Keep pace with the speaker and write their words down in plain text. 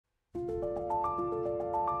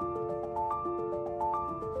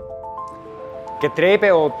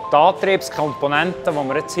Getriebe und die Antriebskomponenten, die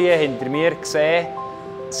wir jetzt hier hinter mir sehen,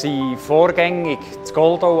 sind vorgängig in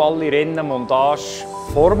Goldau alle Rinnenmontage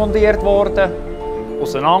vormontiert worden,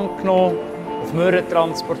 auseinandergenommen, auf Mürren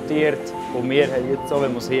transportiert und wir haben jetzt, so wie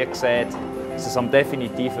man es hier sieht, es am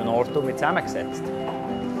definitiven Ort zusammengesetzt.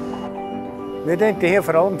 Wir denken hier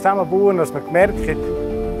vor allem zusammenbauen, dass man gemerkt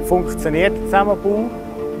hat, funktioniert der Zusammenbau.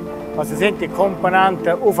 Also sind die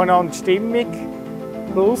Komponenten aufeinander stimmig,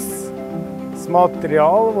 plus das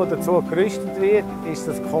Material, das dazu gerüstet wird, ist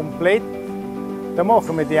das komplett. Dann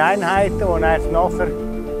machen wir die Einheiten, die nachher auf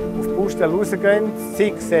die Baustelle rausgehen,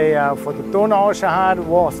 sei es auch von der Tonnage her,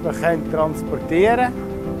 was wir transportieren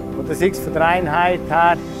können, oder sei es von der Einheit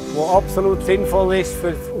her, die absolut sinnvoll ist,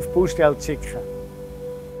 auf die Baustelle zu schicken.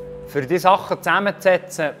 Für diese Sachen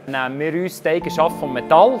zusammenzusetzen, nehmen wir uns die Eigenschaft des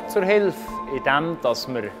Metall zur Hilfe, indem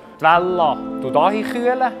wir die Welle hier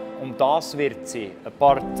kühlen. Um das wird sie ein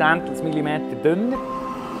paar Zehntelsmillimeter dünner.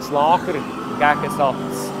 Das Lager im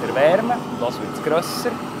Gegensatz erwärmen, und das wird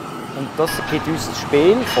grösser. Und das gibt uns das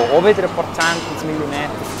Spiel von auch wieder ein paar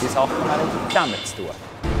Zehntelsmillimeter, die Sachen zusammenzutun.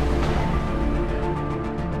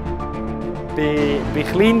 Bei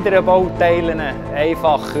kleineren Bauteilen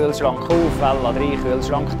einfach Kühlschrank auf, Welle rein,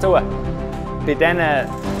 Kühlschrank zu. Bei diesen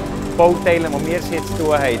Bauteilen, die wir jetzt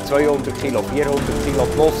tun haben, 200 Kilo, 400 Kilo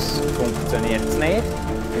plus, funktioniert es nicht.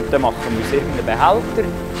 Und dann machen wir uns irgendeinen Behälter,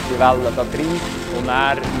 die Wellen da rein und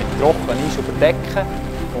dann mit trocken Eis überdecken.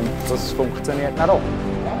 Und das funktioniert dann auch.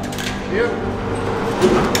 Hier.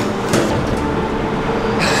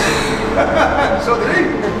 So drin?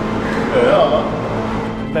 Ja.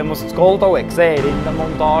 Wenn man es in Goldau gesehen in der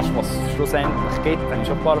Montage, was es schlussendlich gibt, dann ist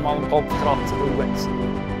schon ein paar Mal im Kopfkratzen drauf.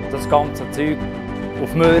 Das ganze Zeug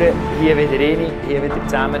auf Mürren, hier wieder rein, hier wieder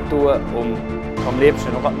zusammen tun und am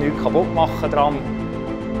liebsten noch nichts kaputt machen dran.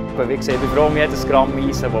 Wie gesagt, ich bin froh um jedes Gramm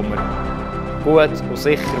Eisen, das wir gut und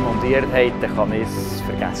sicher montiert haben, dann kann ich es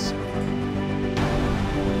vergessen.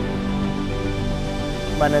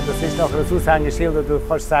 Ich meine, das ist nachher ein Aushängeschild, wo du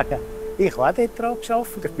kannst sagen, ich habe auch dort dran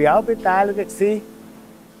gearbeitet, ich war auch beteiligt.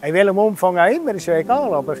 In welchem Umfang auch immer, ist ja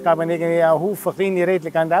egal, aber ich glaube, irgendwie auch Haufen kleine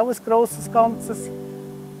Rädchen haben auch ein grosses Ganzes.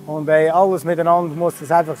 Und alles miteinander muss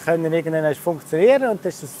das einfach können, irgendwann funktionieren und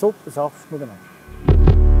das ist eine super Sache miteinander.